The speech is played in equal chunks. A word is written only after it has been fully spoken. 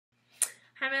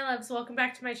Hi my loves, welcome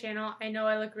back to my channel. I know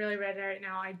I look really red right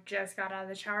now. I just got out of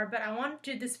the shower, but I want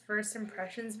to do this first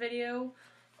impressions video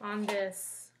on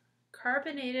this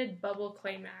carbonated bubble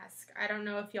clay mask. I don't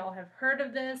know if y'all have heard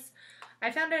of this. I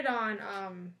found it on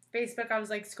Facebook. I was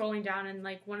like scrolling down and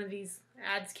like one of these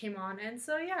ads came on, and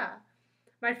so yeah.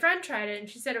 My friend tried it and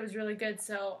she said it was really good,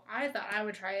 so I thought I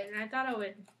would try it and I thought I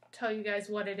would tell you guys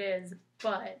what it is,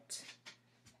 but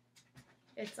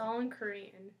it's all in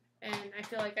Korean. And I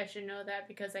feel like I should know that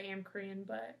because I am Korean,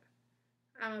 but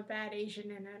I'm a bad Asian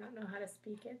and I don't know how to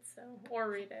speak it, so, or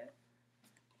read it.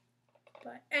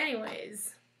 But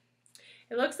anyways,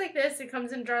 it looks like this. It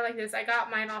comes in a jar like this. I got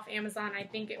mine off Amazon. I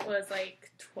think it was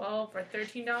like $12 or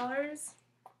 $13.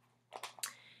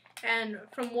 And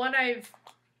from what I've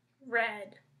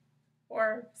read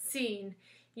or seen,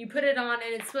 you put it on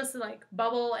and it's supposed to like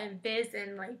bubble and fizz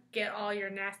and like get all your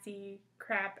nasty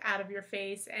crap out of your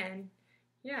face. And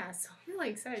yeah, so I'm really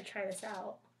excited to try this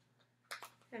out.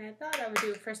 And I thought I would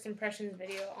do a first impressions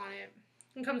video on it.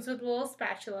 It comes with a little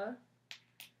spatula.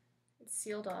 It's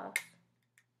sealed off.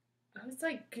 Oh, it's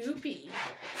like goopy. It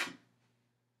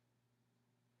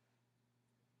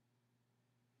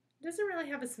doesn't really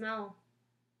have a smell.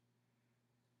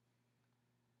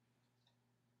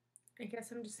 I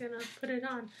guess I'm just gonna put it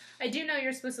on. I do know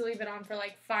you're supposed to leave it on for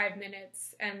like 5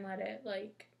 minutes and let it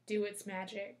like do its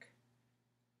magic.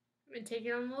 I'm gonna take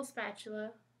it on a little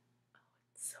spatula. Oh,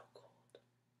 it's so cold.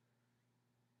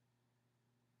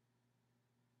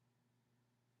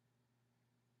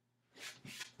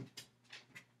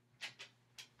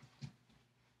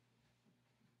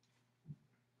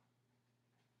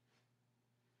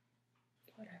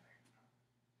 Whatever.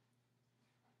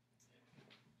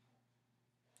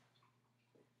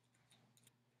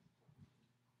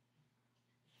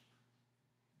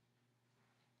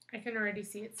 I can already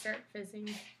see it start fizzing.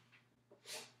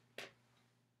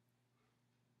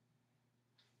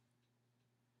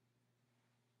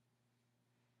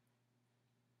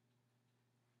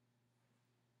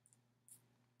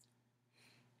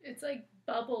 It's like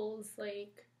bubbles,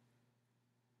 like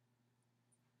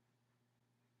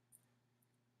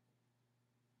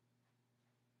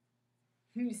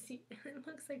you see, it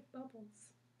looks like bubbles.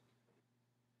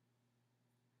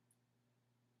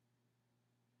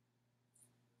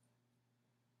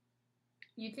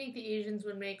 You'd think the Asians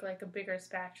would make like a bigger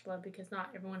spatula because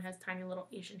not everyone has tiny little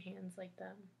Asian hands like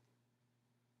them.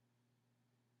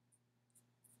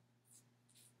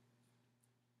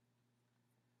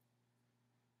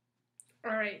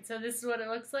 Alright, so this is what it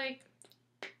looks like.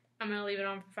 I'm going to leave it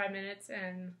on for 5 minutes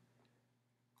and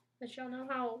let y'all know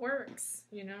how it works,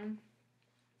 you know?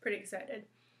 Pretty excited.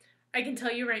 I can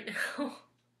tell you right now,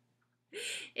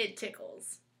 it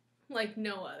tickles like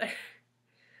no other.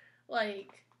 Like,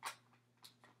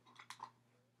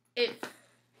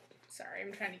 sorry,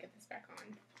 I'm trying to get this back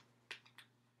on.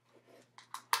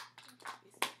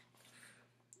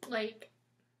 Like,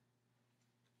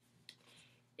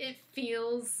 it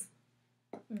feels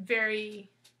very,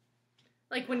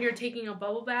 like when you're taking a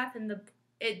bubble bath and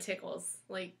it tickles.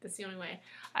 Like, that's the only way.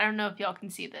 I don't know if y'all can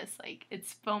see this. Like,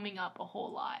 it's foaming up a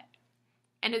whole lot.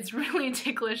 And it's really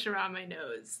ticklish around my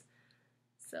nose.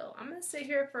 So, I'm going to sit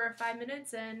here for 5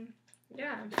 minutes and,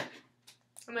 yeah.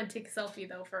 I'm going to take a selfie,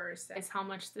 though, first. That's how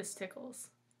much this tickles.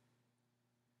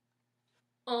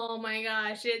 Oh my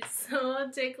gosh, it's so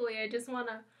tickly. I just want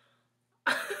to...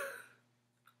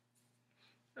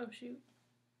 Oh, shoot.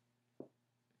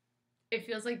 It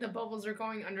feels like the bubbles are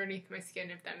going underneath my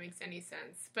skin, if that makes any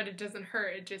sense. But it doesn't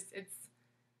hurt. It just,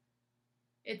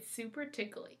 it's super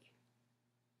tickly.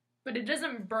 But it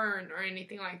doesn't burn or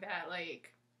anything like that.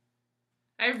 Like,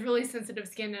 I have really sensitive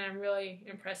skin and I'm really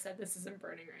impressed that this isn't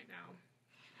burning right now.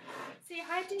 Say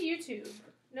hi to YouTube.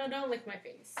 No, don't lick my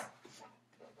face.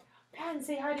 Pat,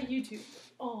 say hi to YouTube.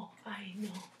 Oh, I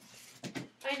know.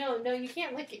 I know. No, you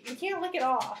can't lick it. You can't lick it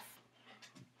off.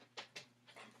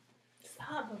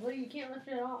 Stop, Bubba. You can't lift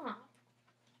it off.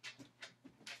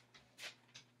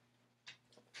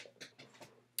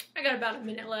 I got about a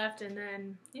minute left and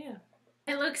then, yeah.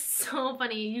 It looks so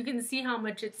funny. You can see how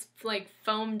much it's like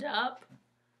foamed up.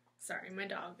 Sorry, my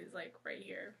dog is like right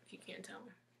here, if you can't tell.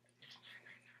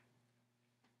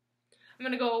 I'm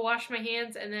gonna go wash my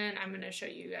hands and then I'm gonna show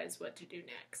you guys what to do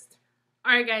next.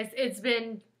 Alright guys, it's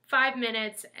been 5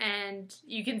 minutes and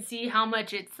you can see how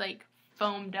much it's like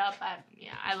foamed up.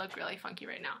 Yeah, I look really funky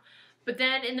right now. But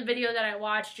then in the video that I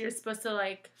watched, you're supposed to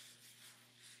like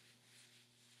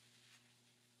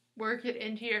work it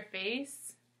into your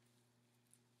face.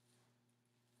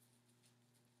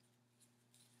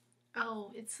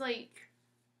 Oh, it's like,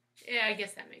 yeah, I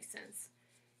guess that makes sense.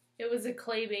 It was a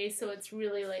clay base, so it's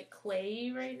really like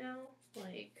clayy right now.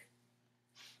 Like,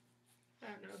 I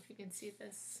don't know if you can see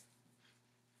this.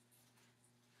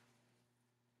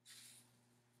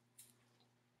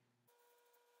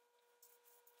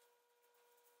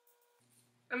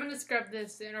 I'm going to scrub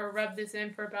this in or rub this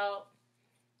in for about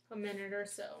a minute or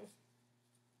so.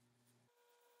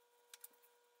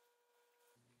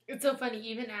 It's so funny,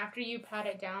 even after you pat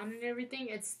it down and everything,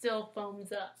 it still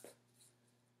foams up.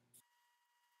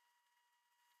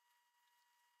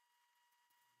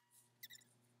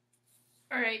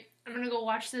 Alright, I'm going to go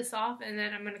wash this off, and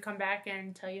then I'm going to come back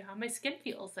and tell you how my skin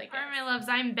feels. Alright, my loves,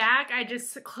 I'm back. I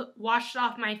just washed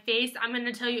off my face. I'm going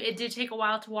to tell you, it did take a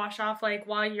while to wash off. Like,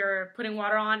 while you're putting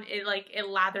water on, it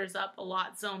lathers up a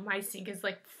lot. So my sink is,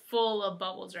 like, full of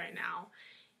bubbles right now.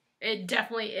 It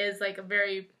definitely is, like, a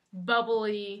very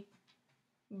bubbly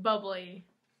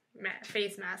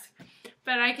face mask.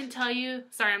 But I can tell you,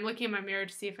 sorry, I'm looking in my mirror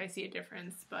to see if I see a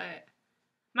difference, but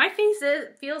my face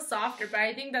feels softer, but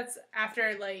I think that's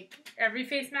after, like, every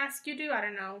face mask you do. I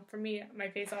don't know. For me, my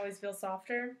face always feels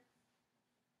softer.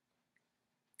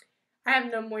 I have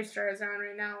no moisturizer on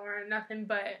right now or nothing,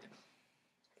 but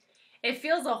it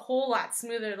feels a whole lot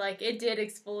smoother. Like, it did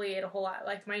exfoliate a whole lot.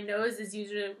 Like, my nose is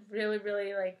usually really,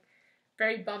 really, like,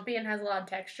 very bumpy and has a lot of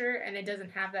texture, and it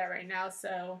doesn't have that right now,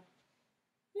 so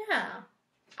yeah.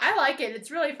 I like it. It's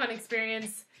a really fun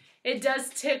experience. It does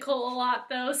tickle a lot,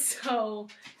 though, so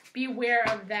beware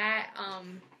of that. I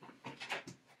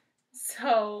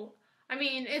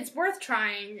mean, it's worth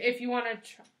trying if you want to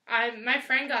try. My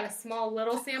friend got a small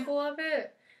little sample of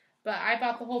it, but I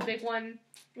bought the whole big one.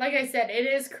 Like I said, it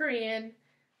is Korean.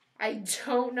 I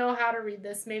don't know how to read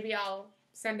this. Maybe I'll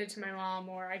send it to my mom,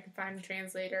 or I can find a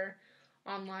translator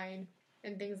online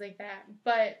and things like that.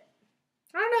 But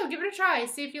I don't know, give it a try.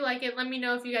 See if you like it. Let me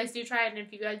know if you guys do try it, and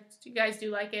if you guys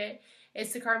do like it.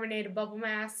 It's the Carbonated bubble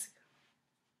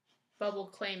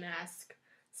clay mask.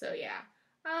 So yeah.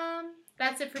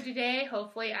 That's it for today.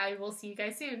 Hopefully I will see you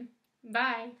guys soon.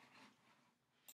 Bye.